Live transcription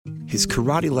his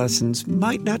karate lessons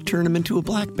might not turn him into a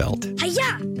black belt.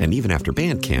 Hi-ya! And even after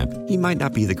band camp, he might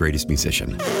not be the greatest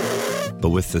musician.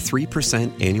 But with the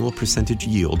 3% annual percentage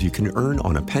yield you can earn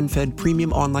on a PenFed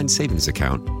premium online savings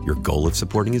account, your goal of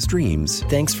supporting his dreams...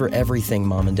 Thanks for everything,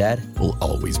 Mom and Dad. ...will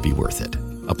always be worth it.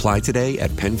 Apply today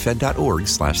at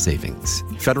PenFed.org/savings.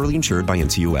 Federally insured by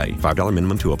NCUA. $5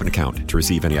 minimum to open account. To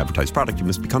receive any advertised product, you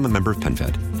must become a member of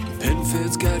PenFed.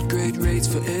 PenFed's got great rates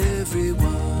for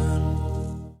everyone.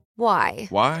 Why?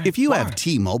 Why? If you have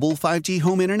T-Mobile 5G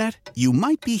home internet, you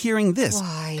might be hearing this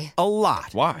Why? a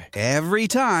lot. Why? Every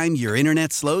time your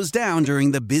internet slows down during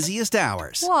the busiest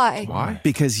hours. Why? Why?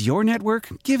 Because your network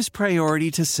gives priority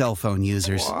to cell phone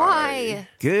users. Why?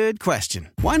 Good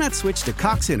question. Why not switch to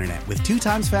Cox Internet with 2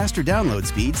 times faster download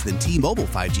speeds than T-Mobile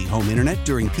 5G home internet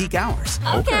during peak hours?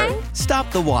 Okay.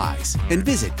 Stop the whys and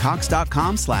visit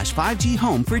cox.com/5G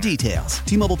home for details.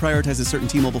 T-Mobile prioritizes certain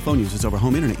T-Mobile phone users over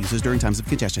home internet users during times of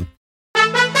congestion.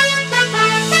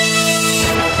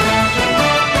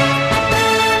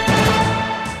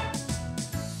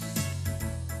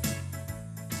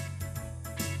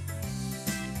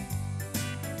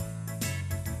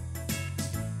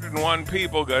 One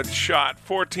people got shot,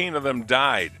 14 of them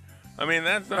died. I mean,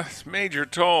 that's major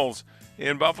tolls.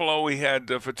 In Buffalo, we had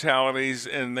fatalities,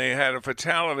 and they had a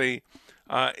fatality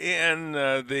in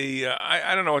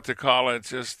I don't know what to call it.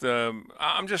 Just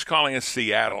I'm just calling it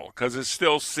Seattle because it's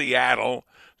still Seattle.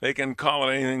 They can call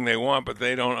it anything they want, but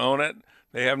they don't own it.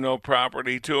 They have no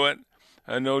property to it,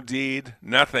 no deed,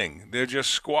 nothing. They're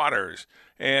just squatters.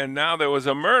 And now there was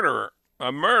a murder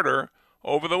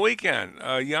over the weekend.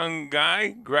 A young guy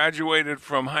graduated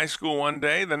from high school one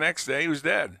day. The next day, he was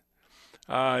dead.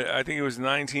 I think he was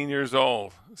 19 years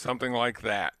old, something like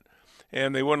that.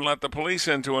 And they wouldn't let the police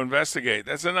in to investigate.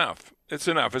 That's enough. It's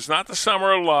enough. It's not the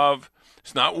Summer of Love.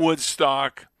 It's not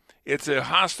Woodstock. It's a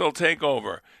hostile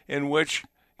takeover in which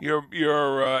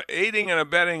you're aiding and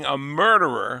abetting a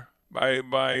murderer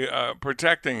by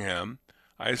protecting him.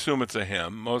 I assume it's a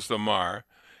him. Most of them are.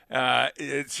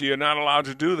 You're not allowed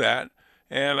to do that.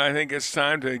 And I think it's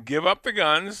time to give up the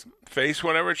guns, face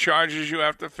whatever charges you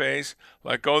have to face,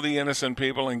 let go of the innocent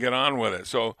people, and get on with it.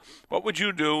 So what would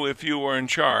you do if you were in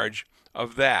charge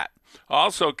of that?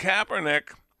 Also, Kaepernick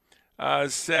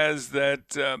says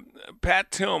that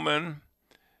Pat Tillman...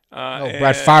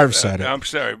 Brett Favre said it. I'm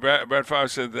sorry. Brett Favre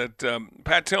said that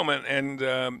Pat Tillman and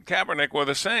Kaepernick were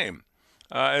the same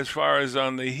as far as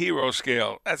on the hero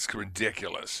scale. That's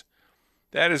ridiculous.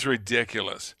 That is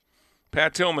ridiculous.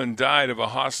 Pat Tillman died of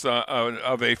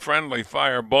a friendly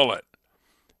fire bullet.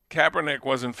 Kaepernick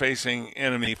wasn't facing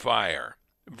enemy fire.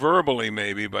 Verbally,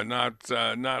 maybe, but not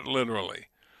literally.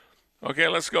 Okay,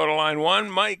 let's go to line 1.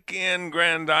 Mike in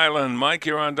Grand Island. Mike,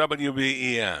 you're on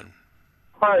WBEN.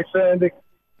 Hi, Sandy.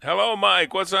 Hello,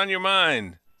 Mike. What's on your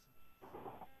mind?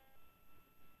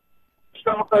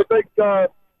 I think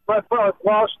Brett Favre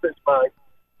lost his mind.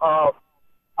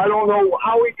 I don't know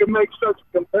how he can make such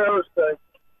a comparison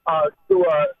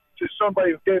to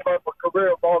somebody who gave up a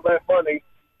career of all that money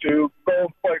to go and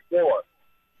fight war.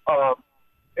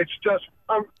 It's just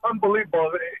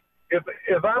unbelievable.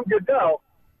 If I'm Goodell,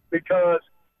 because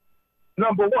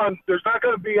number one, there's not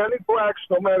going to be any blacks,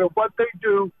 no matter what they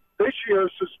do this year,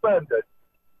 suspended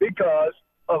because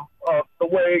of the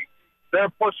way they're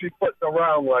pussyfooting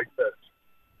around like this.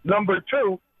 Number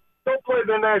two, don't play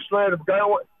the national anthem.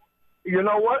 You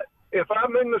know what? If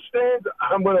I'm in the stands,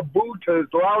 I'm going to boo to as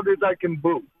loud as I can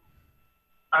boo.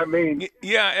 I mean...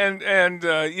 Yeah, and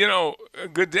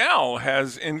Goodell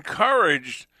has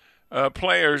encouraged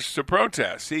players to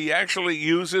protest. He actually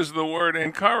uses the word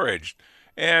encouraged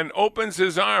and opens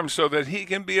his arms so that he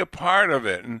can be a part of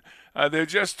it. And they're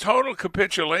just total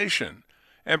capitulation.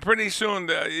 And pretty soon,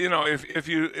 if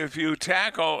you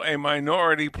tackle a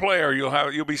minority player,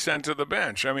 you'll be sent to the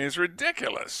bench. I mean, it's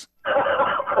ridiculous.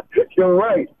 You're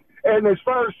right. And as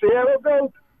far as Seattle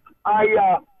goes, I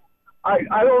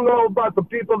don't know about the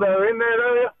people that are in that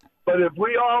area, but if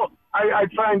I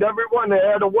find everyone that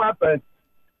had a weapon,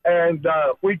 and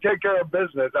we take care of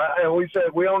business, and we said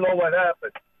we don't know what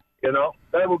happened.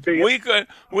 That would be.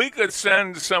 We could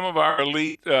send some of our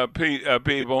elite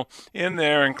people in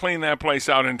there and clean that place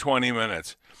out in 20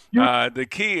 minutes. The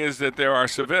key is that there are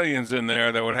civilians in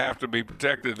there that would have to be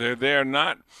protected. They're there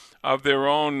not of their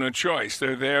own choice.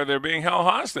 They're there. They're being held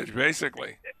hostage,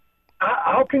 basically.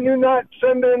 How can you not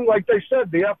send in, like they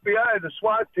said, the FBI, the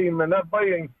SWAT team, and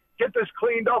everybody, and get this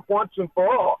cleaned up once and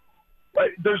for all?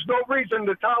 There's no reason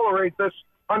to tolerate this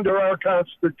under our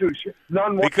Constitution.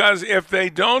 None. Because if they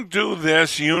don't do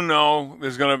this,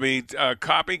 there's going to be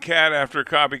copycat after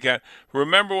copycat.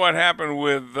 Remember what happened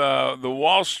with the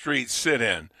Wall Street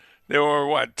sit-in. there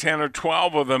were, 10 or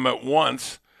 12 of them at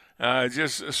once,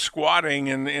 just squatting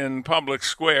in public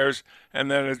squares,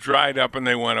 and then it dried up and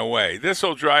they went away. This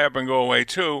will dry up and go away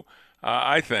too,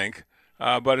 I think,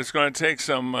 but it's going to take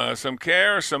some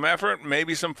care, some effort,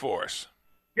 maybe some force.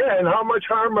 Yeah, and how much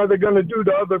harm are they going to do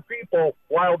to other people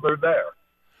while they're there?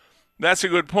 That's a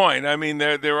good point. I mean,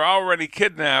 they're already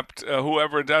kidnapped.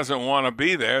 Whoever doesn't want to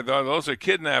be there, those are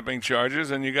kidnapping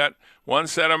charges, and you got one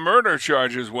set of murder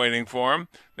charges waiting for them.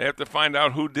 They have to find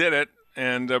out who did it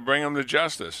and bring them to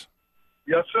justice.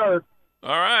 Yes, sir.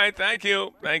 All right. Thank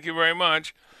you. Thank you very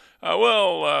much.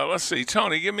 Let's see.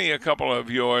 Tony, give me a couple of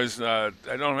yours. I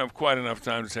don't have quite enough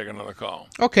time to take another call.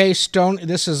 Okay, Stone,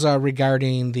 this is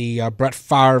regarding the Brett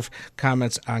Favre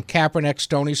comments on Kaepernick.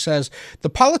 Stoney says,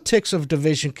 the politics of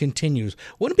division continues.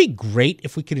 Wouldn't it be great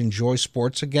if we could enjoy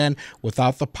sports again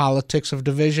without the politics of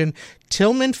division?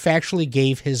 Tillman factually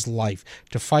gave his life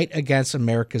to fight against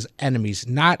America's enemies,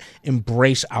 not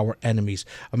embrace our enemies.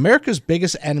 America's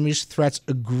biggest enemies' threats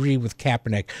agree with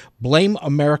Kaepernick. Blame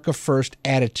America first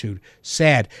attitude.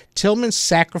 Sad. Tillman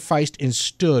sacrificed and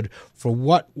stood for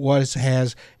what was,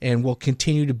 has, and will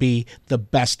continue to be the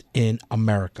best in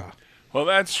America. Well,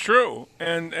 that's true.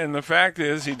 And the fact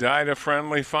is he died a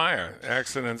friendly fire.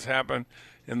 Accidents happen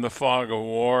in the fog of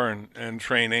war and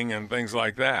training and things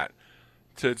like that.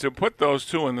 To put those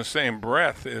two in the same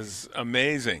breath is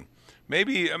amazing.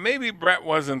 Maybe Brett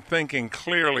wasn't thinking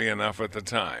clearly enough at the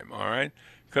time, all right?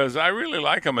 Because I really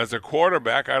like him as a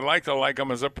quarterback. I'd like to like him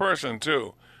as a person,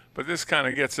 too. But this kind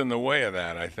of gets in the way of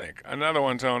that, I think. Another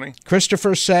one, Tony.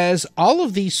 Christopher says, all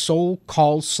of these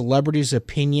so-called celebrities'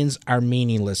 opinions are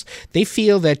meaningless. They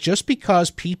feel that just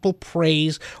because people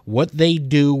praise what they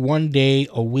do one day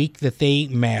a week that they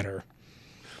matter.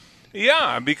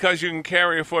 Yeah, because you can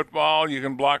carry a football, you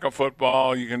can block a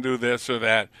football, you can do this or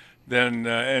that, then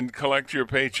and collect your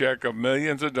paycheck of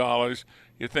millions of dollars.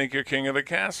 You think you're king of the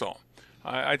castle.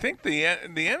 I think the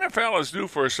NFL is due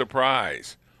for a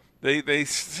surprise. They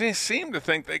seem to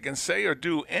think they can say or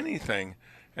do anything,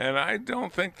 and I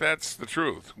don't think that's the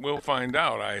truth. We'll find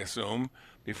out, I assume,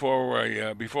 before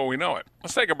we know it.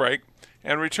 Let's take a break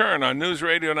and return on News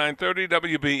Radio 930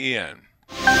 WBEN.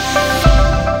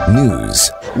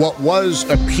 News. What was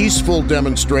a peaceful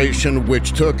demonstration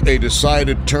which took a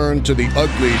decided turn to the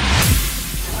ugly.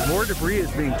 More debris is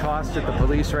being tossed at the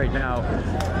police right now,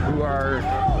 who are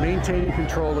maintaining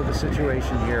control of the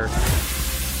situation here.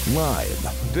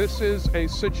 Live. This is a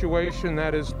situation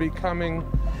that is becoming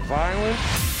violent.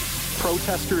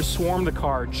 Protesters swarmed the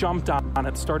car, jumped on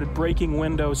it, started breaking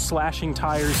windows, slashing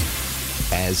tires.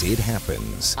 As it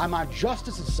happens. I'm on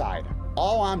justice's side.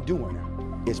 All I'm doing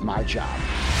is my job.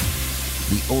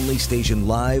 The only station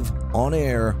live, on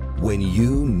air, when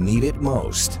you need it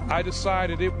most. I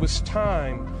decided it was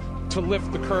time to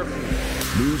lift the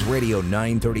curfew. News Radio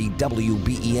 930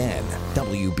 WBEN,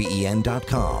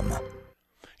 WBEN.com.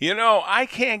 You know, I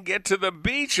can't get to the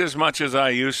beach as much as I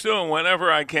used to, and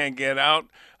whenever I can't get out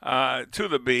to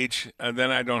the beach,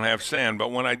 then I don't have sand.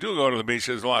 But when I do go to the beach,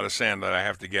 there's a lot of sand that I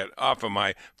have to get off of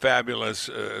my fabulous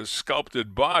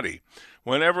sculpted body.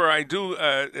 Whenever I do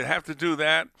have to do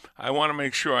that, I want to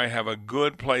make sure I have a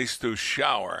good place to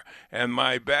shower. And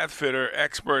my bath fitter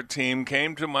expert team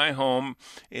came to my home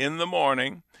in the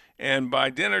morning, and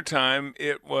by dinner time,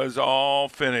 it was all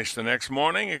finished. The next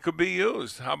morning, it could be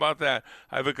used. How about that?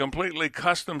 I have a completely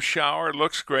custom shower. It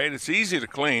looks great. It's easy to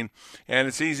clean, and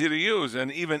it's easy to use,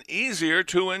 and even easier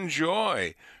to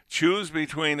enjoy. Choose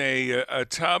between a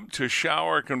tub to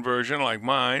shower conversion like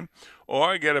mine,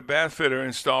 or get a bath fitter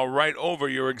installed right over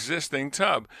your existing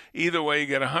tub. Either way, you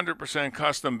get a 100%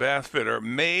 custom bath fitter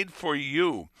made for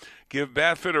you. Give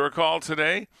Bath Fitter a call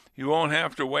today. You won't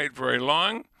have to wait very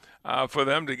long for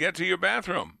them to get to your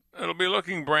bathroom. It'll be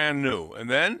looking brand new, and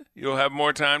then you'll have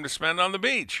more time to spend on the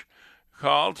beach.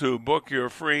 Call to book your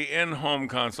free in-home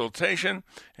consultation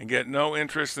and get no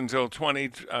interest until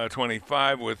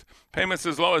 2025 with payments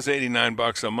as low as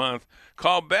 $89 a month.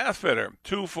 Call Bathfitter,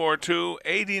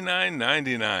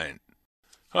 242-8999.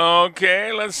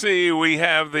 Okay, let's see. We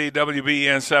have the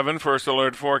WBEN 7 First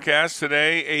Alert forecast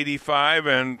today, 85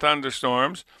 and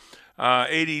thunderstorms,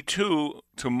 82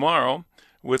 tomorrow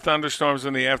with thunderstorms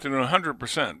in the afternoon,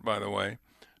 100% by the way.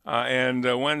 And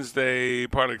Wednesday,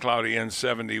 partly cloudy and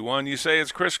 71. You say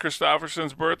it's Chris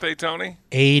Christopherson's birthday, Tony?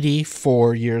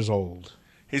 84 years old.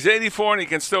 He's 84 and he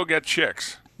can still get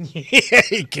chicks. Yeah,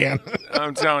 he can.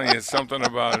 I'm telling you, it's something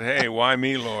about, hey, why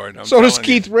me, Lord? So does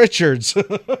Keith Richards.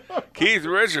 Keith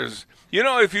Richards. You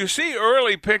know, if you see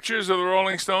early pictures of the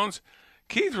Rolling Stones,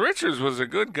 Keith Richards was a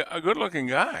good-looking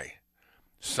guy.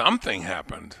 Something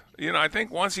happened. You know, I think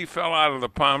once he fell out of the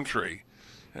palm tree,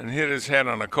 and hit his head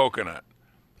on a coconut.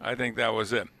 I think that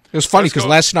was it. It was funny because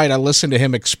last night I listened to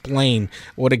him explain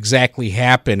what exactly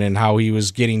happened and how he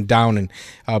was getting down,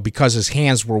 and because his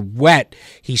hands were wet,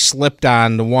 he slipped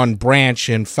on the one branch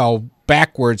and fell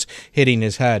backwards, hitting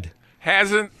his head.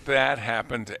 Hasn't that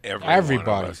happened to everybody?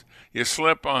 One of us? You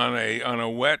slip on a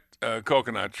wet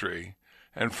coconut tree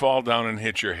and fall down and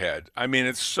hit your head. I mean,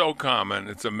 it's so common.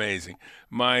 It's amazing.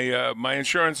 My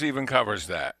insurance even covers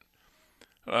that.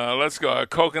 Let's go. A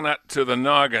coconut to the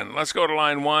noggin. Let's go to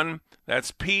line 1.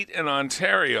 That's Pete in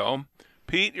Ontario.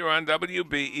 Pete, you're on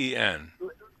WBEN.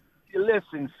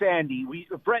 Listen, Sandy,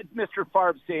 Mr.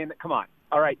 Favre saying that, come on.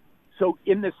 All right. So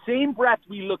in the same breath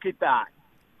we look at that,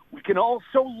 we can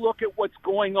also look at what's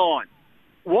going on.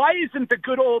 Why isn't the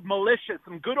good old militia,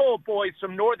 some good old boys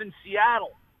from northern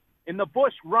Seattle in the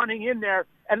bush running in there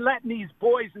and letting these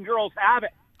boys and girls have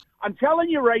it? I'm telling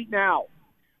you right now,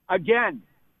 again,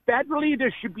 federally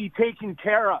this should be taken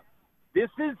care of. This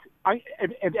is,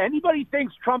 if anybody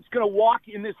thinks Trump's going to walk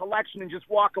in this election and just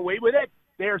walk away with it,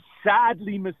 they're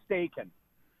sadly mistaken.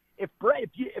 If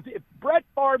Brett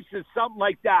Favre says something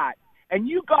like that, and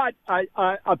you got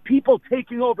people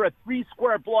taking over a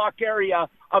 3-square block area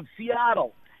of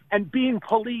Seattle and being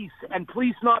police and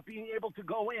police not being able to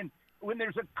go in, when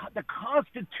there's the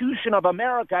Constitution of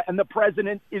America and the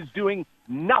president is doing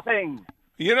nothing.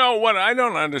 You know what I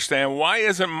don't understand? Why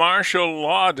isn't martial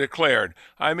law declared?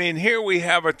 I mean, here we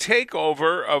have a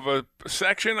takeover of a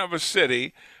section of a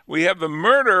city. We have the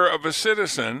murder of a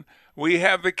citizen. We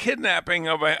have the kidnapping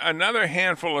of another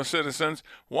handful of citizens.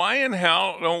 Why in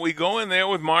hell don't we go in there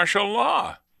with martial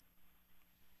law?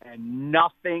 And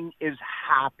nothing is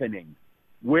happening.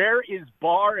 Where is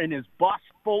Barr and his bus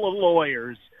full of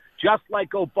lawyers, just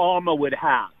like Obama would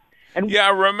have? And yeah,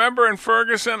 remember in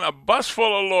Ferguson, a bus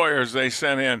full of lawyers they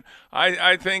sent in.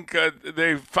 I think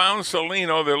they found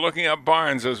Salino. They're looking up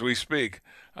Barnes as we speak.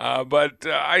 But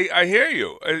I hear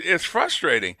you. It's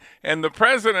frustrating. And the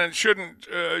president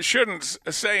shouldn't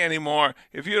say anymore,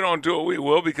 if you don't do it, we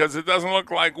will, because it doesn't look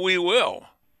like we will.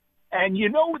 And you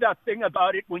know the thing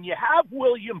about it, when you have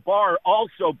William Barr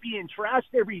also being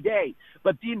trashed every day,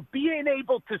 but then being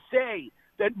able to say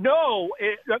that no,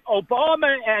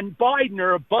 Obama and Biden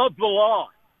are above the law.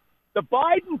 The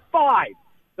five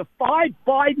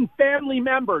Biden family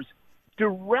members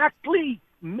directly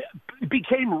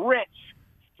became rich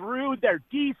through their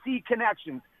D.C.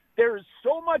 connections. There is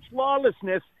so much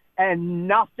lawlessness and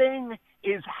nothing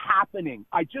is happening.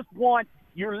 I just want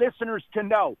your listeners to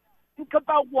know. Think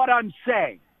about what I'm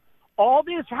saying. All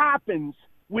this happens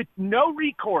with no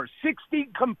recourse. 60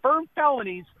 confirmed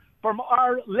felonies from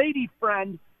our lady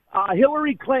friend,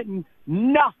 Hillary Clinton.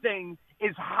 Nothing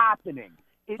is happening.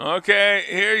 Okay,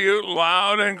 hear you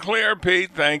loud and clear,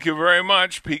 Pete. Thank you very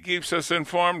much. Pete keeps us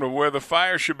informed of where the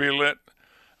fire should be lit.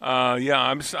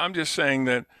 I'm just saying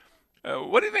that.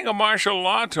 What do you think of martial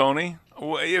law, Tony?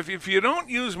 If you don't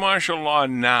use martial law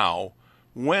now,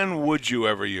 when would you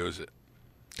ever use it?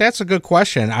 That's a good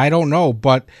question. I don't know,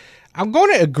 but I'm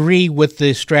going to agree with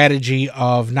the strategy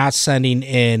of not sending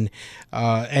in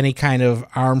any kind of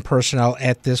armed personnel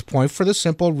at this point for the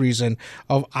simple reason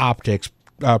of optics.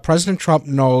 President Trump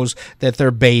knows that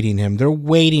they're baiting him. They're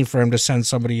waiting for him to send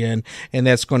somebody in, and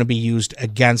that's going to be used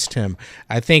against him.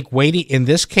 I think in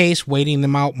this case, waiting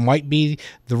them out might be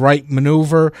the right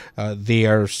maneuver.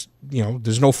 There's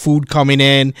no food coming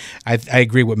in. I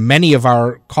agree with many of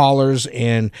our callers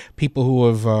and people who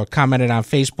have commented on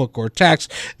Facebook or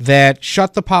text that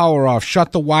shut the power off,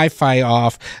 shut the Wi-Fi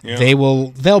off. Yeah.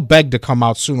 They'll beg to come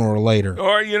out sooner or later.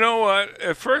 Or you know what?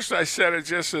 At first I said it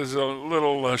just as a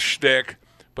little shtick.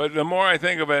 But the more I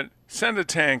think of it, send a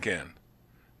tank in,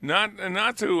 not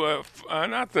to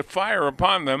fire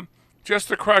upon them, just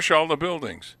to crush all the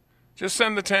buildings. Just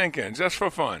send the tank in, just for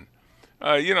fun.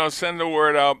 Send the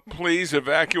word out, please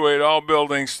evacuate all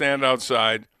buildings, stand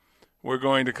outside. We're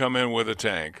going to come in with a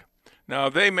tank. Now,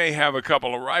 they may have a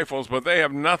couple of rifles, but they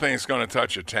have nothing that's going to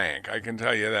touch a tank, I can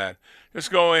tell you that.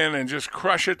 Just go in and just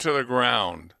crush it to the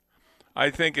ground. I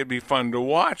think it'd be fun to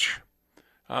watch.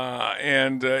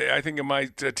 And I think it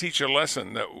might teach a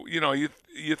lesson that,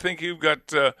 you think you've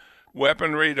got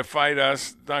weaponry to fight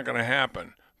us, it's not going to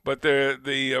happen. But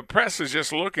the press is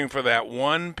just looking for that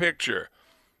one picture.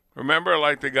 Remember,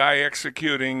 like the guy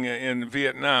executing in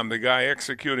Vietnam, the guy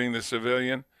executing the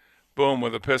civilian, boom,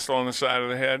 with a pistol on the side of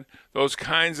the head? Those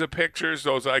kinds of pictures,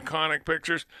 those iconic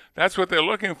pictures, that's what they're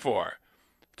looking for,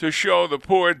 to show the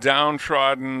poor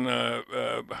downtrodden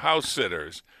house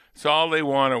sitters. So all they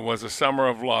wanted was a summer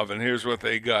of love, and here's what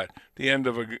they got, the end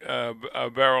of a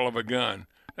barrel of a gun.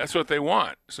 That's what they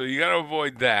want. So you got to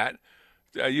avoid that.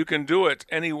 you can do it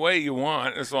any way you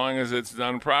want as long as it's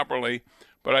done properly.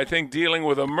 But I think dealing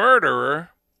with a murderer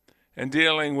and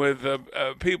dealing with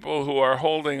people who are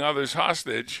holding others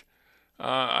hostage,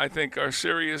 I think are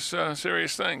serious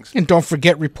things. And don't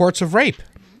forget reports of rape.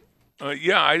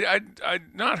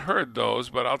 I'd not heard those,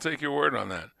 but I'll take your word on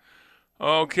that.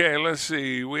 Okay, let's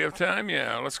see. We have time?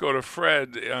 Yeah, let's go to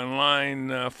Fred on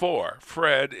line 4.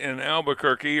 Fred in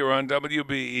Albuquerque. You're on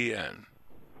WBEN.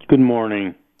 Good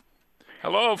morning.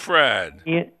 Hello, Fred.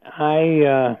 Yeah,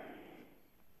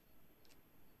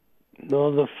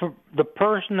 the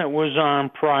person that was on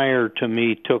prior to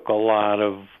me took a lot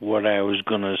of what I was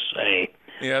going to say.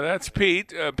 Yeah, that's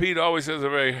Pete. Pete always has a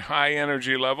very high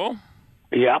energy level.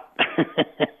 Yep.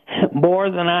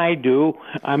 More than I do.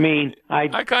 I mean,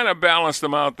 I kind of balance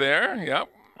them out there. Yep.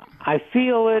 I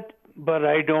feel it, but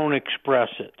I don't express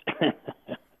it.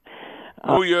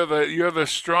 You're the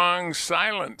strong,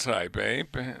 silent type, eh?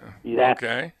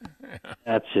 Okay.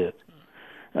 That's it.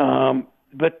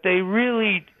 But they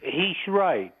really, he's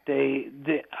right.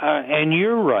 And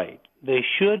you're right. They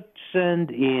should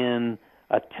send in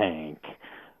a tank.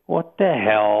 What the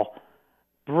hell?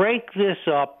 Break this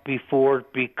up before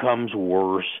it becomes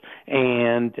worse,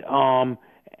 and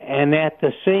at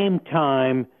the same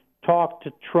time talk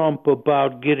to Trump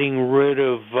about getting rid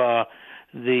of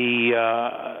the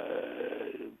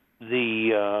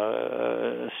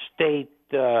state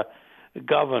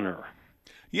governor.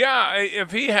 Yeah,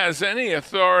 if he has any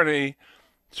authority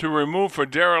to remove for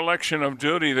dereliction of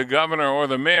duty the governor or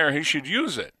the mayor, he should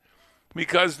use it.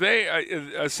 Because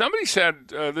somebody said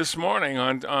this morning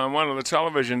on one of the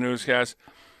television newscasts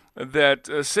that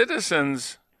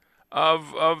citizens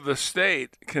of the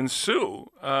state can sue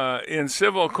in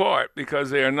civil court because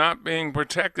they are not being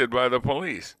protected by the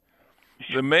police.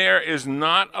 The mayor is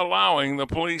not allowing the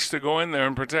police to go in there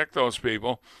and protect those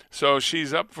people, so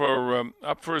she's up for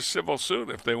a civil suit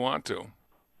if they want to.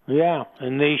 Yeah,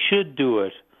 and they should do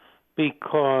it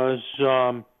because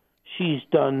she's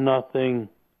done nothing.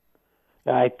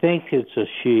 I think it's a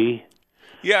she.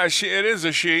 Yeah, it is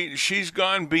a she. She's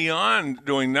gone beyond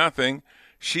doing nothing.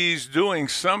 She's doing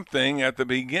something at the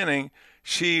beginning.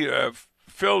 She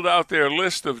filled out their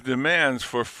list of demands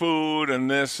for food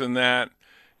and this and that,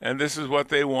 and this is what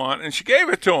they want, and she gave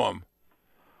it to them.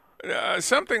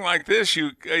 Something like this,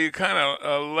 you kind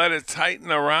of let it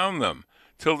tighten around them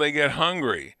till they get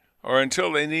hungry or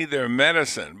until they need their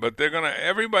medicine. But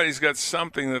everybody's got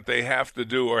something that they have to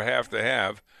do or have to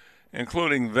have,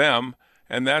 including them,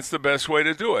 and that's the best way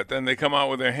to do it. Then they come out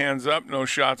with their hands up, no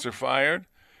shots are fired,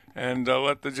 and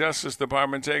let the Justice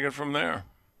Department take it from there.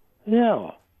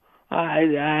 Yeah,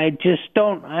 I just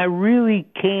don't. I really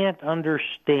can't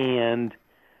understand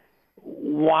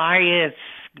why it's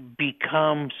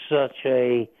become such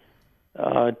a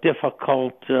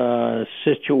difficult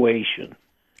situation.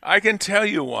 I can tell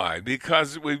you why,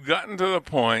 because we've gotten to the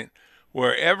point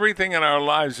where everything in our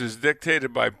lives is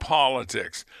dictated by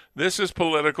politics. This is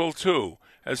political, too.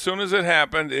 As soon as it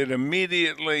happened, it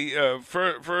immediately,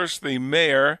 first the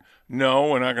mayor, no,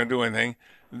 we're not going to do anything.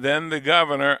 Then the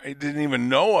governor, he didn't even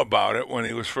know about it when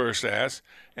he was first asked.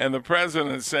 And the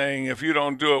president saying, if you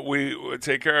don't do it, we will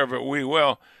take care of it, we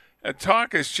will.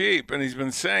 Talk is cheap, and he's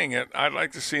been saying it. I'd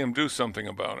like to see him do something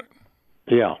about it.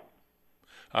 Yeah.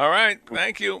 All right.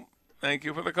 Thank you. Thank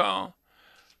you for the call.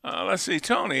 Let's see,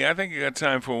 Tony, I think you got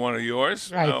time for one of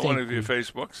yours, one of your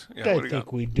Facebooks. Yeah, I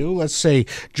think we do. Let's see.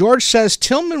 George says,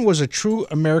 Tillman was a true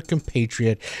American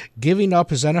patriot, giving up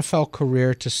his NFL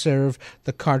career to serve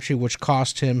the country, which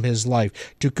cost him his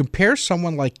life. To compare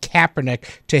someone like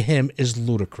Kaepernick to him is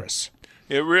ludicrous.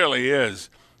 It really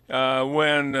is.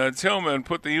 When Tillman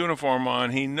put the uniform on,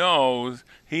 he knew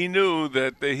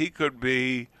that he could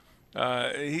be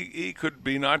he could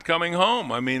be not coming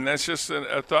home. I mean, that's just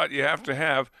a thought you have to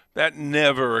have. That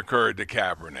never occurred to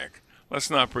Kaepernick. Let's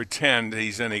not pretend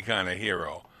he's any kind of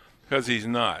hero, because he's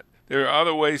not. There are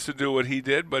other ways to do what he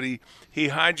did, but he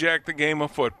hijacked the game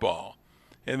of football.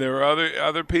 And there are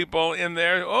other people in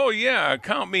there. Oh, yeah,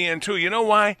 count me in too. You know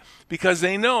why? Because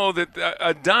they know that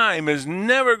a dime is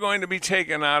never going to be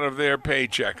taken out of their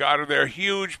paycheck, out of their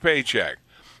huge paycheck.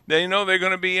 They know they're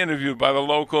going to be interviewed by the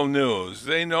local news.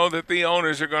 They know that the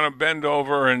owners are going to bend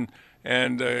over and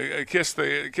kiss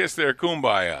their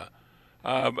kumbaya,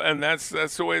 and that's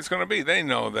the way it's going to be. They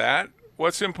know that.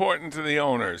 What's important to the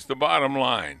owners? The bottom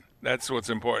line. That's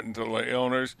what's important to the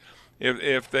owners.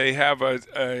 If they have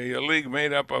a league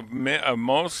made up of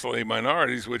mostly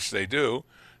minorities, which they do,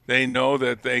 they know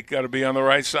that they got to be on the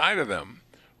right side of them,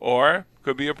 or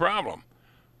could be a problem.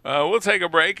 We'll take a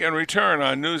break and return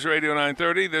on News Radio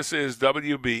 930. This is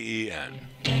WBEN.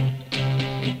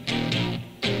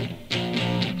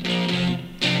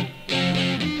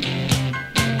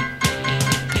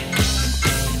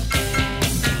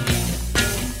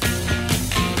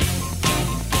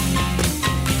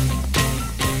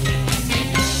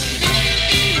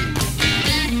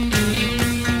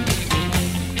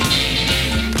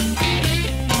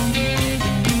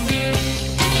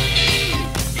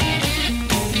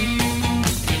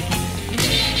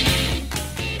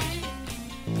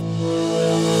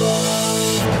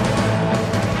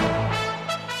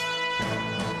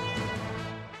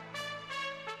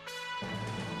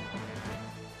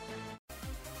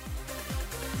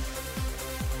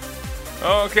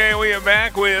 Okay, we are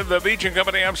back with the Beach and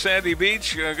Company. I'm Sandy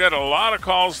Beach. Got a lot of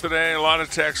calls today, a lot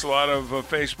of texts, a lot of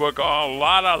Facebook, a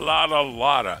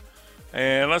lot.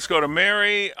 And let's go to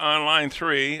Mary on line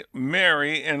 3.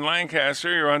 Mary in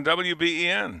Lancaster, you're on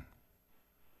WBEN.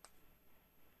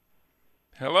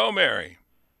 Hello, Mary.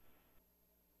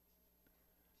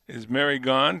 Is Mary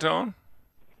gone, Tone?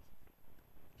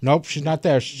 Nope, she's not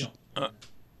there. Hang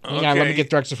on, let me get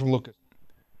directions from Lucas.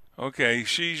 Okay,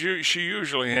 she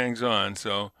usually hangs on,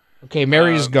 so. Okay,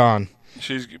 Mary's gone.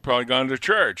 She's probably gone to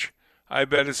church. I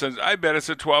bet it's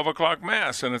a 12 o'clock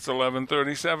mass, and it's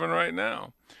 11:37 right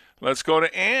now. Let's go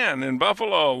to Ann in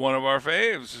Buffalo, one of our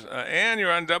faves. Ann,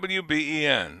 you're on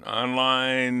WBEN on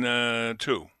line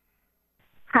 2.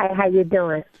 Hi, how you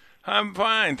doing? I'm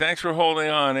fine. Thanks for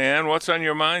holding on, Ann. What's on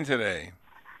your mind today?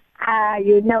 I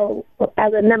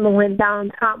remember when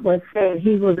Donald Trump was saying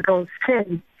he was going to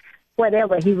send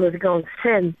whatever he was going to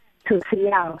send to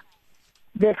Seattle.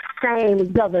 This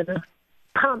same governor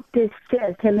pumped his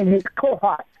chest, him and his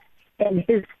cohort and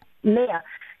his mayor.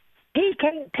 He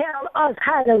can't tell us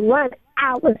how to run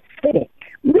our city.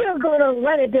 We're going to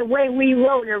run it the way we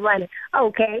want to run it.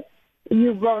 Okay,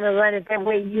 you're going to run it the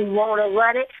way you want to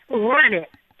run it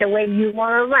the way you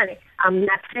want to run it. I'm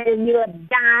not sending you a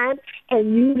dime,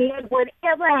 and you let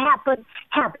whatever happens,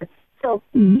 happen. So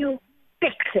you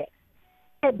fix it.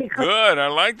 Good, I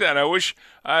like that. I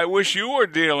wish you were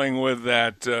dealing with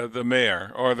that, the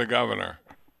mayor or the governor.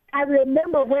 I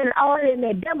remember when all in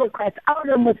the Democrats, all of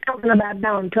them was talking about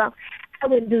Donald Trump. I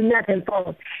wouldn't do nothing for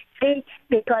them. See,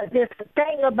 because there's a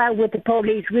thing about with the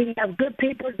police. We have good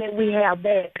people, then we have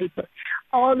bad people.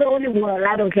 All over the world,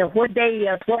 I don't care what they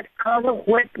is, what color,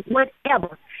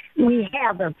 whatever, we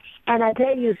have them. And I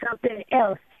tell you something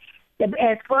else.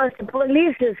 As far as the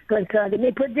police is concerned, let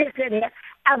me put this in here,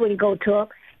 I wouldn't go to them.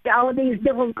 All these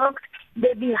different folks,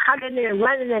 they be hugging and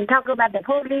running and talking about the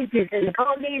police, this and the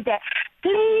police, that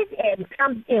please,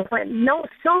 and when no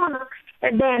sooner,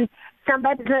 and then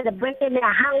somebody trying to break in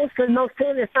their house, and no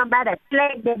sooner somebody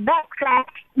flag their backside,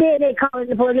 then they call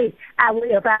the police.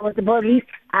 If I was the police,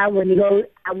 I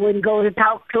wouldn't go to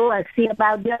talk to or see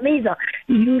about them either.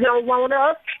 You don't want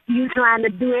us, you trying to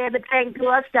do everything to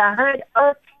us to hurt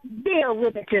us, deal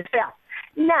with it yourself.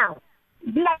 Now,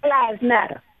 Black Lives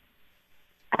Matter.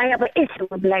 I have an issue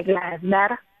with Black Lives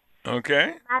Matter.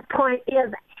 Okay. My point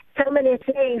is, so many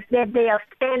things that they are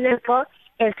standing for,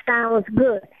 it sounds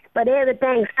good. But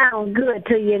everything sounds good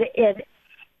to you,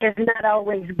 it's not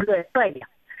always good for you.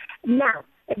 Now,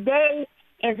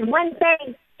 is one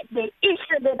thing, the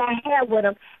issue that I have with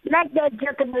them, like that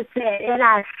gentleman said, and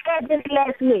I said this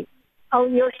last week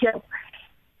on your show,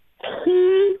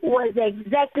 he was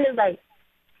exactly right.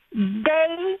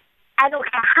 I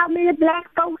don't care how many black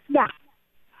folks die.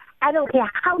 I don't care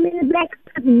how many black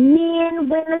men,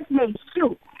 women they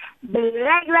shoot.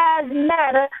 Black Lives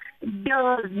Matter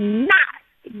does not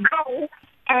go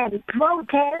and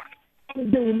protest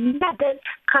and do nothing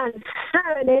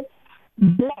concerning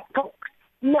black folks.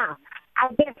 Now,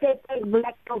 I guess they think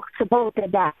black folks supposed to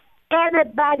die.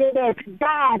 Everybody that's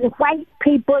died, white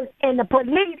people and the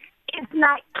police, is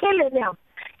not killing them.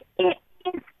 It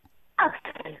is us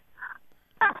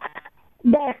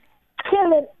that's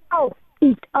killing off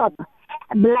each other.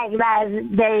 Black lives,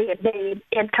 they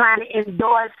are trying to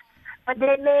endorse, but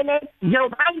they made it Joe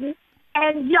Biden,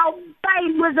 and Joe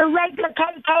Biden was a regular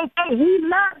KKK. He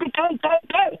loved the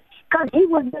KKK because he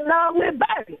was in love with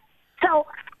Bernie. So,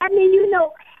 I mean,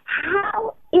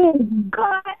 how in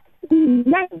God's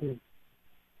name?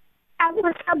 I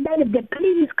want somebody to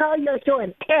please call your show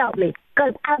and tell me,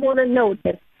 because I want to know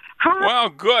this. Well,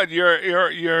 good.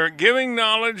 You're giving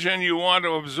knowledge and you want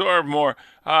to absorb more.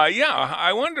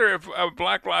 I wonder if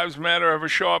Black Lives Matter ever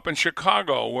show up in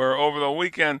Chicago, where over the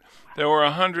weekend there were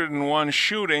 101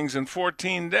 shootings and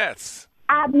 14 deaths.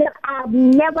 I've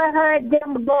never heard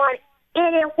them going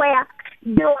anywhere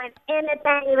doing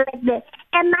anything like that.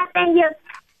 And my thing is,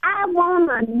 I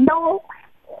want to know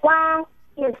why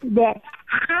is that.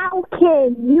 How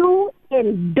can you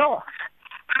endorse?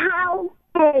 How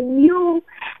can you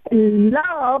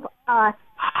love or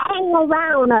hang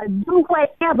around or do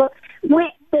whatever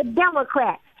with the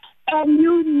Democrats? And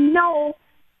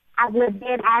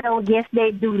I don't guess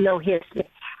they do know history.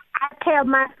 I tell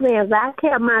my friends, I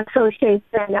tell my associate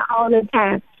friends all the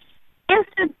time, it's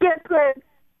the difference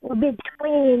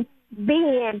between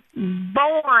being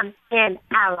born in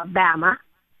Alabama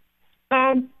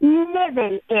and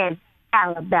living in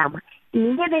Alabama,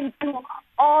 living through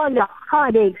all the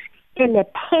heartaches and the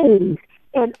pains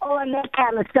and all that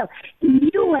kind of stuff.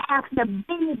 You have to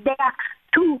be there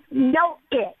to know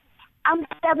it. I'm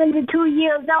 72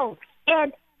 years old,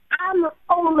 and I'm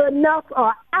old enough,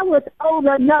 or I was old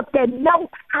enough to know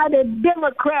how the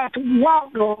Democrats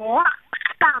walked lock,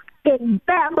 stock, and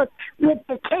barrel with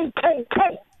the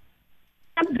KKK.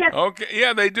 Okay,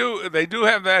 yeah, they do. They do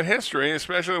have that history,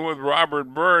 especially with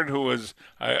Robert Byrd, who was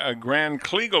a Grand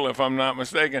Kleagle, if I'm not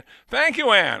mistaken. Thank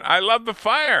you, Ann. I love the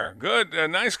fire. Good,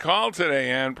 nice call today,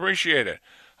 Ann. Appreciate it.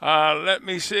 Let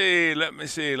me see.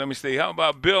 How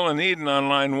about Bill and Eden on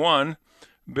line 1?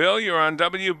 Bill, you're on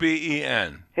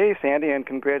WBEN. Hey, Sandy, and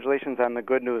congratulations on the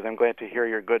good news. I'm glad to hear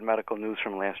your good medical news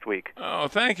from last week. Oh,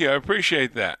 thank you. I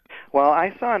appreciate that. Well,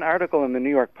 I saw an article in the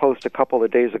New York Post a couple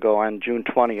of days ago on June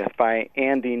 20th by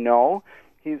Andy Ngo.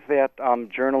 He's that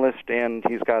journalist, and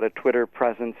he's got a Twitter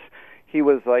presence. He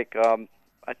was,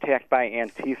 attacked by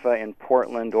Antifa in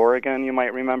Portland, Oregon. You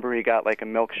might remember he got, a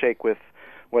milkshake with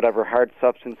whatever hard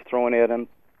substance thrown at him.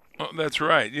 Oh, that's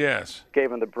right, yes.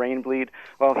 Gave him the brain bleed.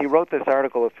 Well, he wrote this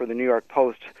article for the New York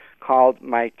Post called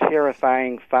My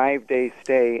Terrifying 5-Day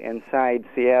Stay Inside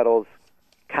Seattle's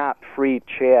Cop-Free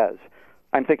Chaz.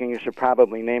 I'm thinking you should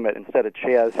probably name it, instead of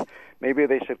Chaz, maybe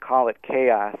they should call it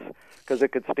Chaos, because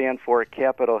it could stand for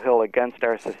Capitol Hill Against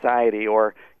Our Society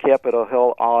or Capitol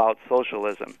Hill All-Out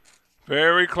Socialism.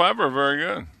 Very clever, very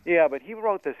good. Yeah, but he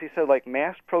wrote this. He said,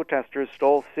 masked protesters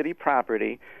stole city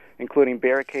property, including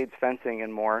barricades, fencing,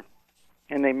 and more,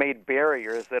 and they made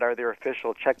barriers that are their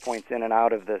official checkpoints in and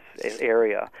out of this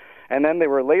area. And then they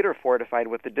were later fortified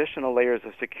with additional layers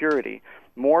of security,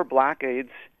 more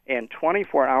blockades, and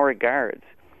 24-hour guards.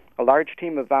 A large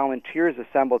team of volunteers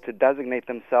assembled to designate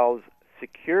themselves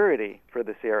security for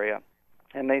this area.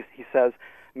 And he says,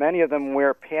 many of them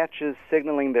wear patches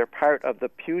signaling they're part of the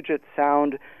Puget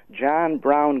Sound John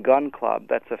Brown Gun Club.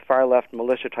 That's a far-left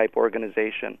militia-type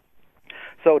organization.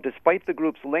 So despite the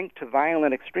group's link to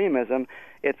violent extremism,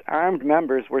 its armed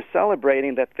members were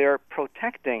celebrating that they're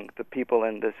protecting the people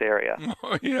in this area.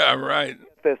 Oh, yeah, right.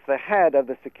 The head of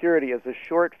the security is a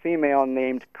short female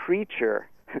named Creature.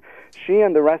 She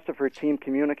and the rest of her team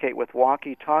communicate with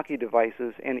walkie-talkie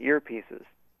devices and earpieces.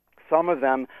 Some of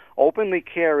them openly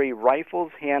carry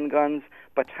rifles, handguns,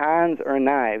 batons, or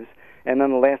knives. And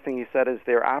then the last thing he said is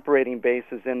their operating base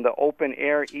is in the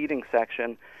open-air eating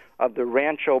section of the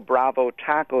Rancho Bravo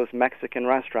Tacos Mexican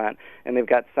restaurant, and they've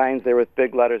got signs there with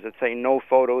big letters that say no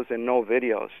photos and no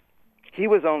videos. He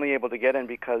was only able to get in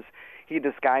because he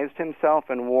disguised himself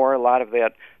and wore a lot of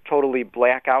that totally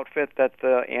black outfit that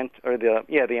the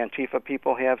Antifa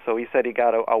people have, so he said he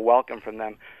got a welcome from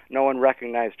them. No one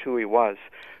recognized who he was.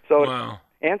 So wow.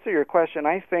 To answer your question,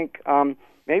 I think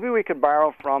maybe we could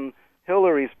borrow from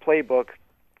Hillary's playbook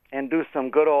and do some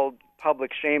good old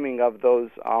public shaming of those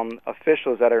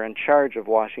officials that are in charge of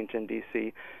Washington,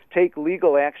 D.C., take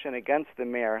legal action against the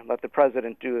mayor, let the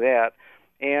president do that,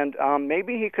 and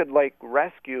maybe he could,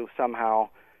 rescue somehow,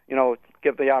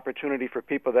 give the opportunity for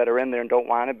people that are in there and don't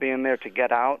want to be in there to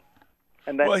get out.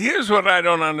 And then, well, here's what I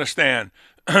don't understand.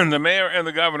 The mayor and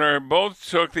the governor both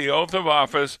took the oath of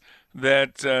office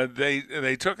that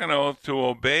they took an oath to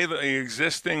obey the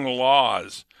existing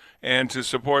laws and to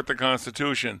support the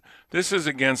Constitution. This is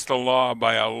against the law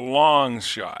by a long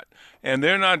shot, and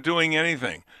they're not doing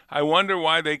anything. I wonder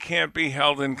why they can't be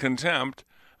held in contempt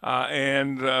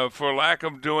and for lack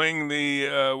of doing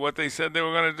what they said they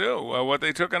were going to do, what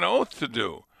they took an oath to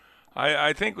do.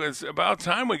 I think it's about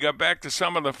time we got back to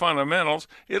some of the fundamentals.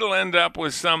 It'll end up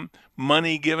with some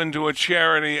money given to a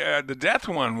charity. The death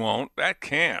one won't. That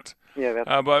can't.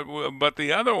 Yeah. But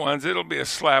the other ones, it'll be a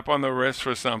slap on the wrist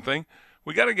for something.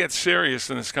 We got to get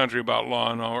serious in this country about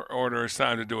law and order. It's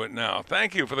time to do it now.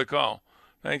 Thank you for the call.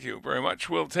 Thank you very much.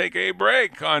 We'll take a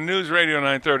break on News Radio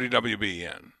 930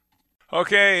 WBEN.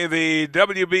 Okay, the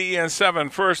WBEN 7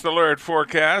 first alert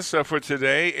forecast for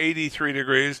today, 83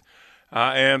 degrees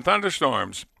and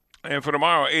thunderstorms. And for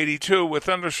tomorrow, 82 with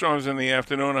thunderstorms in the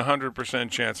afternoon,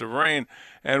 100% chance of rain.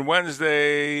 And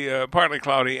Wednesday, partly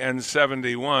cloudy and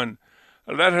 71.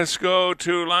 Let us go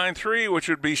to line 3, which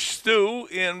would be Stu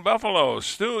in Buffalo.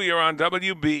 Stu, you're on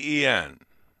WBEN.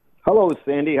 Hello,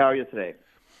 Sandy. How are you today?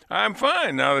 I'm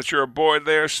fine. Now that you're aboard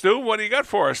there, Stu, what do you got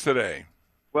for us today?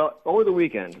 Well, over the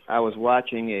weekend, I was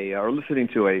watching listening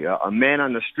to a man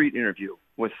on the street interview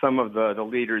with some of the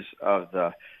leaders of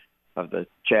the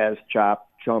Chaz, Chop,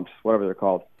 Chumps, whatever they're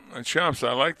called. Chumps,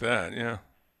 I like that. Yeah.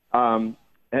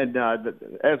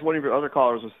 As one of your other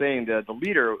callers was saying, the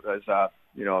leader was, I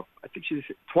think she's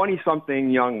a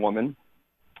 20-something young woman.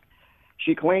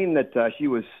 She claimed that she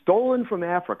was stolen from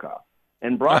Africa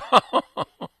and brought.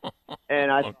 And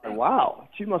I thought, wow,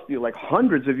 she must be like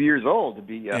hundreds of years old to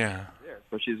be there.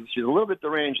 So she's a little bit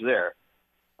deranged there.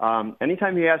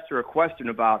 Anytime he asked her a question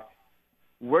about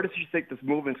where does she think this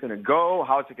movement's going to go?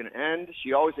 How is it going to end?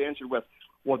 She always answered with,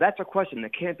 well, that's a question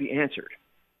that can't be answered.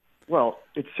 Well,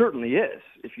 it certainly is.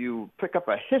 If you pick up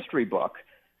a history book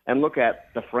and look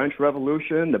at the French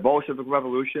Revolution, the Bolshevik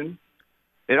Revolution,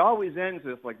 it always ends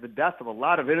with like the death of a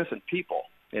lot of innocent people.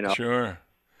 Sure.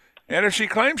 And if she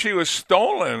claims she was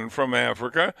stolen from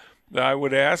Africa, I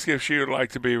would ask if she would like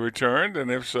to be returned,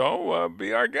 and if so,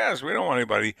 be our guest. We don't want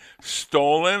anybody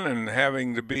stolen and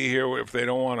having to be here if they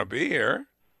don't want to be here.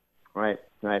 Right.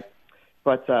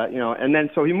 But and then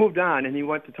so he moved on and he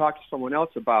went to talk to someone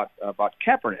else about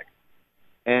Kaepernick,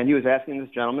 and he was asking this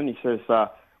gentleman. He says,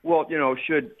 "Well,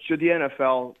 should the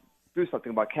NFL do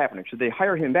something about Kaepernick? Should they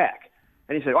hire him back?"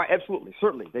 And he said, "Oh, absolutely,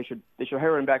 certainly, they should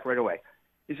hire him back right away."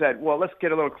 He said, "Well, let's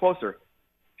get a little closer.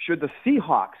 Should the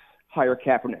Seahawks hire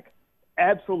Kaepernick?"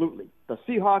 Absolutely, the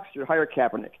Seahawks should hire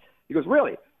Kaepernick. He goes,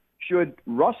 "Really? Should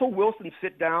Russell Wilson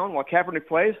sit down while Kaepernick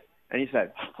plays?" And he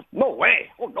said, "No way!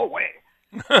 Oh, no way!"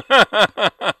 You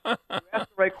ask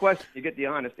the right question, you get the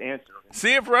honest answer.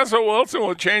 See if Russell Wilson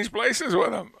will change places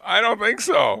with him. I don't think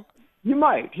so. He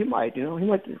might. He might.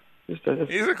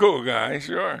 He's a cool guy,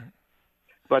 sure.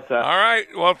 But all right.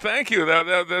 Well, thank you.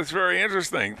 That's very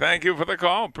interesting. Thank you for the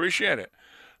call. Appreciate it.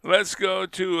 Let's go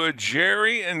to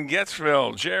Jerry in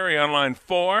Gettsville. Jerry on line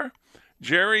 4.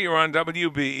 Jerry, you're on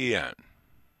WBEN.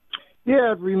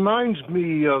 Yeah, it reminds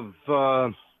me of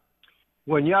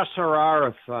when Yasser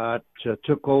Arafat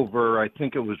took over, I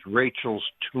think it was Rachel's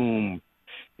tomb,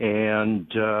 and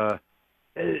the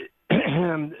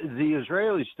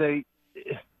Israelis, they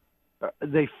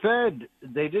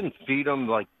didn't feed them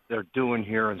like they're doing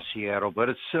here in Seattle, but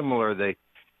it's similar. They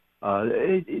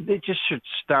just should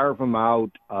starve them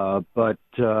out. But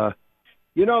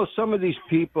some of these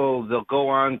people, they'll go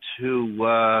on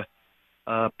to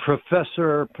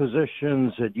professor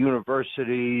positions at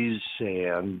universities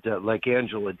and like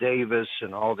Angela Davis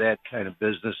and all that kind of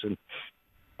business. And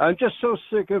I'm just so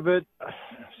sick of it,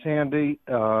 Sandy.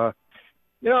 I'm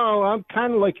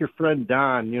kind of like your friend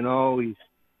Don.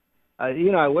 I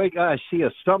see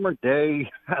a summer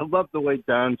day. I love the way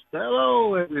Don says,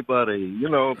 "Hello, everybody."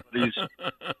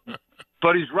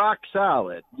 But he's rock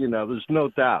solid. There's no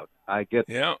doubt. I get,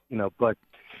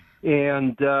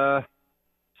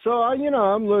 So,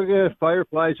 I'm looking at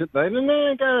fireflies at night, and then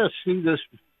I gotta see this,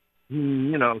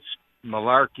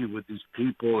 malarkey with these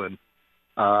people, and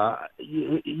I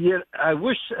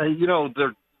wish,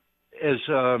 they're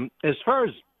as far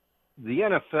as the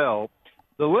NFL,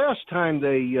 the last time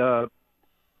they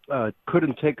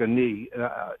couldn't take a knee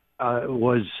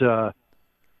was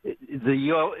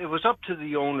it was up to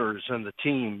the owners and the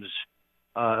teams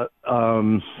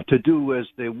to do as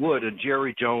they would, and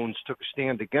Jerry Jones took a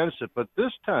stand against it. But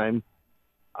this time,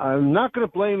 I'm not going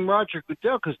to blame Roger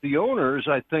Goodell because the owners,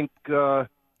 I think,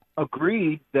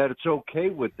 agreed that it's okay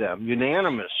with them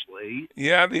unanimously.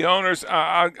 Yeah, the owners.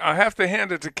 I have to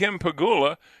hand it to Kim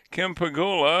Pegula. Kim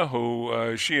Pegula,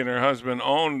 who she and her husband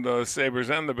owned the Sabres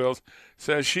and the Bills,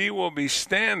 says she will be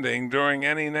standing during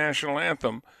any national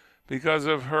anthem because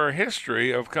of her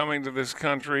history of coming to this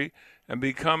country and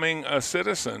becoming a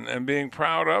citizen and being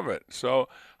proud of it. So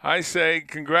I say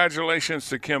congratulations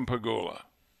to Kim Pegula.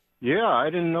 Yeah, I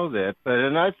didn't know that.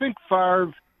 And I think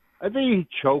Favre, he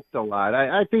choked a lot.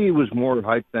 I think he was more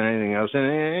hyped than anything else. And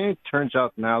it turns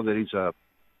out now that he's a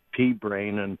pea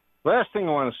brain. And last thing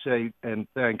I want to say, and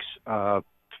thanks,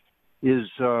 is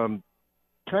kind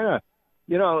of,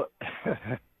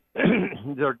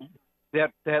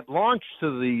 that launch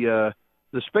to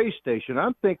the space station.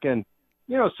 I'm thinking,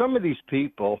 some of these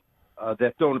people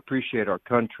that don't appreciate our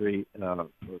country,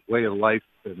 way of life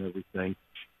and everything,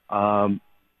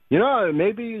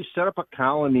 maybe you set up a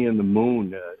colony in the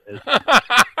moon.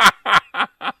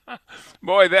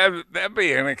 Boy, that'd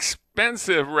be an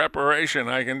expensive reparation,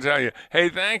 I can tell you. Hey,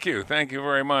 thank you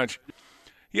very much.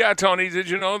 Yeah, Tony, did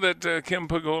you know that Kim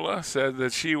Pegula said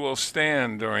that she will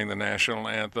stand during the national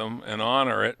anthem and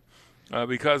honor it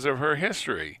because of her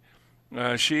history?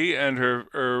 She and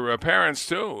her parents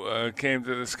too came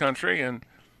to this country and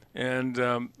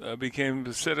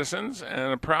became citizens and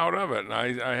are proud of it. And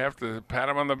I have to pat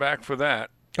them on the back for that.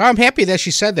 I'm happy that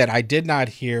she said that. I did not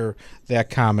hear that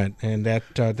comment, and that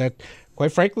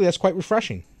quite frankly, that's quite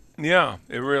refreshing. Yeah,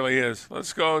 it really is.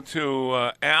 Let's go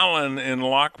to Alan in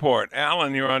Lockport.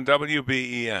 Alan, you're on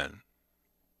WBEN.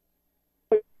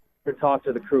 To talk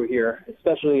to the crew here,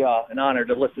 especially an honor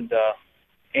to listen to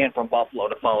Ann from Buffalo,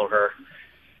 to follow her.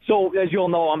 So, as you'll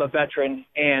know, I'm a veteran,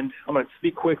 and I'm going to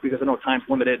speak quick because I know time's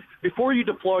limited. Before you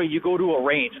deploy, you go to a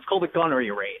range. It's called a gunnery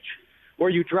range, where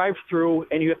you drive through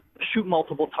and you have to shoot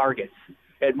multiple targets.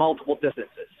 at multiple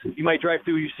distances. You might drive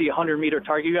through, you see a 100-meter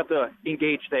target, you have to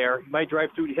engage there. You might drive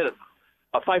through, you hit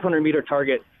a 500-meter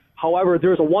target. However,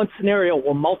 there's one scenario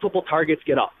where multiple targets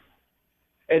get up.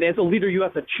 And as a leader, you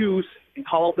have to choose and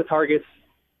call out the targets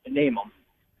and name them.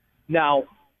 Now,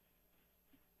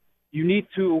 you need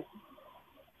to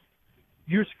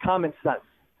use common sense.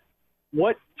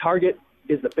 What target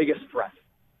is the biggest threat?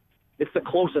 It's the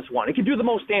closest one. It can do the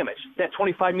most damage. That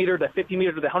 25-meter, that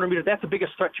 50-meter, the 100-meter, that's the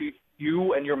biggest threat to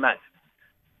you and your men.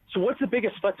 So what's the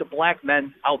biggest threat to black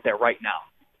men out there right now?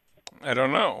 I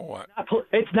don't know. What?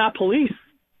 It's not police.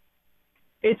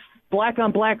 It's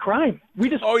black-on-black crime.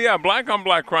 Oh, yeah,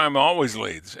 black-on-black crime always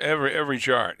leads, every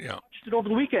chart, yeah. Over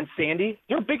the weekend, Sandy,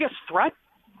 their biggest threat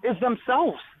is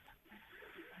themselves.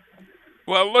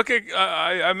 Well, look at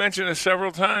I mentioned it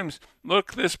several times.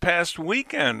 Look, this past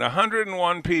weekend,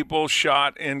 101 people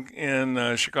shot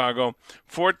in Chicago,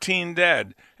 14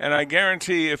 dead. And I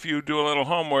guarantee if you do a little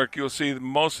homework, you'll see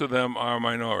most of them are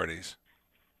minorities.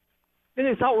 And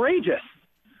it's outrageous.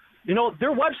 You know,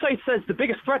 their website says the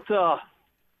biggest threat to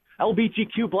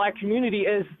LGBTQ black community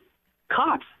is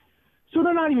cops. So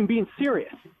they're not even being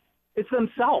serious. It's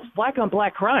themselves,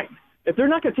 black-on-black crime. If they're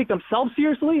not going to take themselves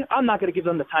seriously, I'm not going to give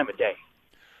them the time of day.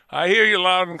 I hear you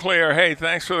loud and clear. Hey,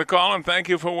 thanks for the call, and thank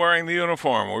you for wearing the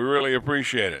uniform. We really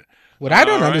appreciate it. What I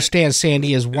don't understand,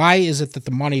 Sandy, is why is it that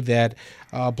the money that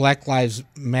Black Lives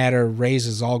Matter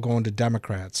raises all going to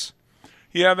Democrats?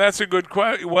 Yeah, that's a good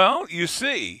question. Well, you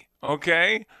see,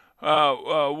 okay,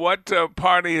 what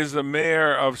party is the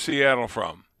mayor of Seattle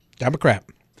from? Democrat.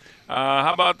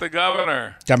 How about the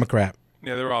governor? Democrat.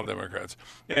 Yeah, they're all Democrats.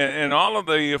 And all of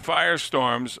the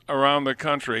firestorms around the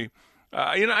country,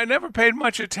 I never paid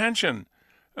much attention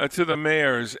to the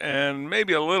mayors and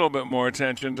maybe a little bit more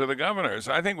attention to the governors.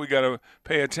 I think we got to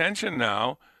pay attention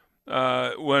now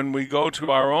when we go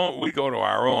to our own. We go to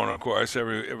our own, of course.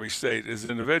 Every state is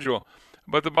individual.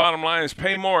 But the bottom line is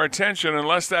pay more attention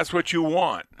unless that's what you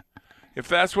want. If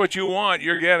that's what you want,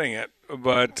 you're getting it.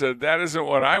 But that isn't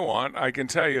what I want, I can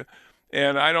tell you.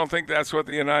 And I don't think that's what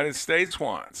the United States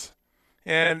wants.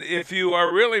 And if you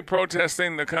are really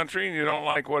protesting the country and you don't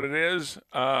like what it is,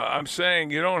 I'm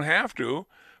saying you don't have to.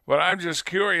 But I'm just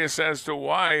curious as to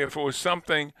why, if it was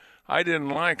something I didn't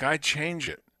like, I'd change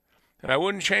it. And I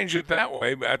wouldn't change it that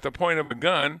way, but at the point of a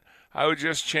gun. I would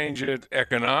just change it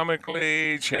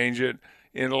economically, change it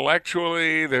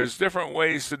intellectually. There's different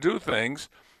ways to do things.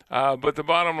 But the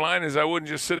bottom line is I wouldn't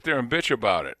just sit there and bitch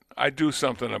about it. I'd do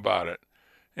something about it.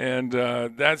 And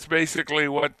that's basically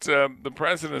what the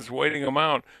president's waiting him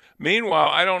out. Meanwhile,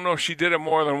 I don't know if she did it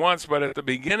more than once, but at the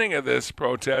beginning of this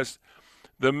protest,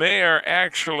 the mayor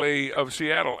of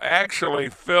Seattle actually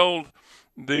filled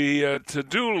the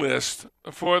to-do list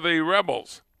for the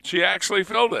rebels. She actually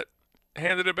filled it,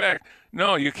 handed it back.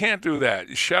 No, you can't do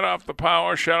that. Shut off the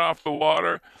power, shut off the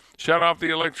water, shut off the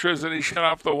electricity, shut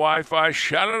off the Wi-Fi,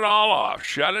 shut it all off,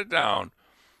 shut it down,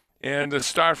 and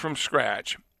start from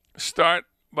scratch. Start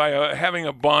by having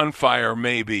a bonfire,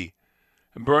 maybe,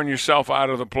 and burn yourself out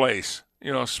of the place.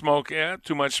 Smoke,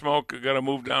 too much smoke, got to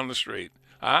move down the street.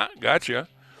 Gotcha.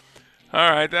 All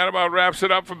right, that about wraps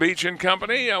it up for Beach and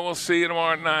Company. We'll see you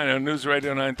tomorrow at 9 on News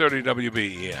Radio 930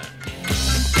 WBEN.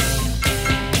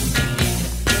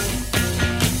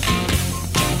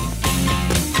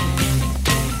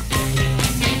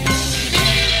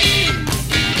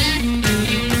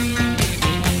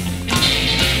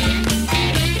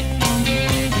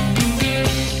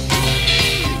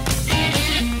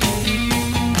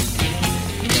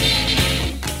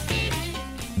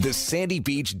 The Sandy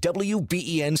Beach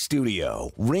WBEN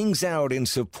studio rings out in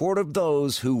support of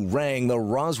those who rang the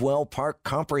Roswell Park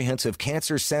Comprehensive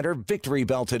Cancer Center victory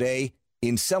bell today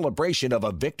in celebration of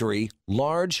a victory,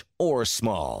 large or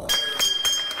small.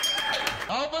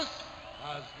 Elvis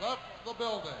has left the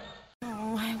building.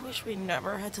 Oh, I wish we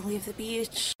never had to leave the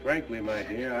beach. Frankly, my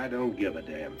dear, I don't give a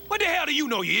damn. What the hell do you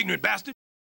know, you ignorant bastard?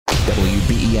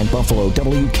 WBEN Buffalo,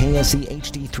 WKSE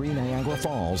HD3 Niagara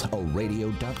Falls, a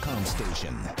radio.com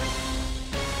station.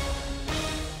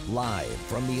 Live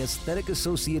from the Aesthetic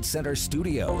Associates Center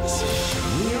studios,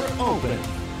 we're open.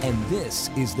 And this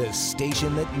is the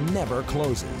station that never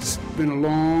closes. It's been a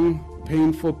long,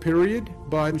 painful period,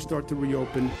 but we start to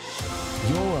reopen.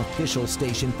 Your official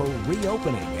station for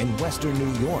reopening in Western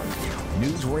New York.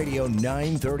 News Radio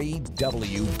 930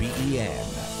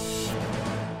 WBEN.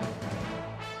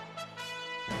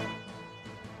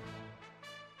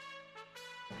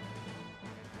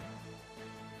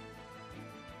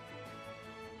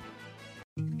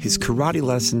 His karate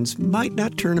lessons might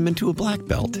not turn him into a black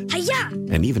belt. Hi-ya!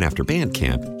 And even after band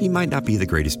camp, he might not be the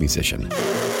greatest musician.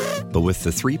 But with the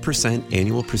 3%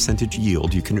 annual percentage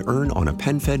yield you can earn on a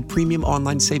PenFed premium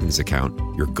online savings account,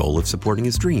 your goal of supporting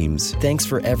his dreams... Thanks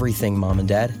for everything, Mom and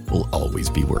Dad. ...will always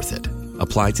be worth it.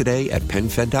 Apply today at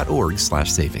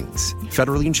PenFed.org/savings.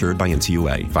 Federally insured by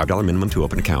NCUA. $5 minimum to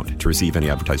open account. To receive any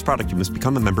advertised product, you must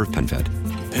become a member of PenFed.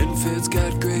 PenFed's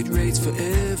got great rates for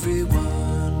everyone.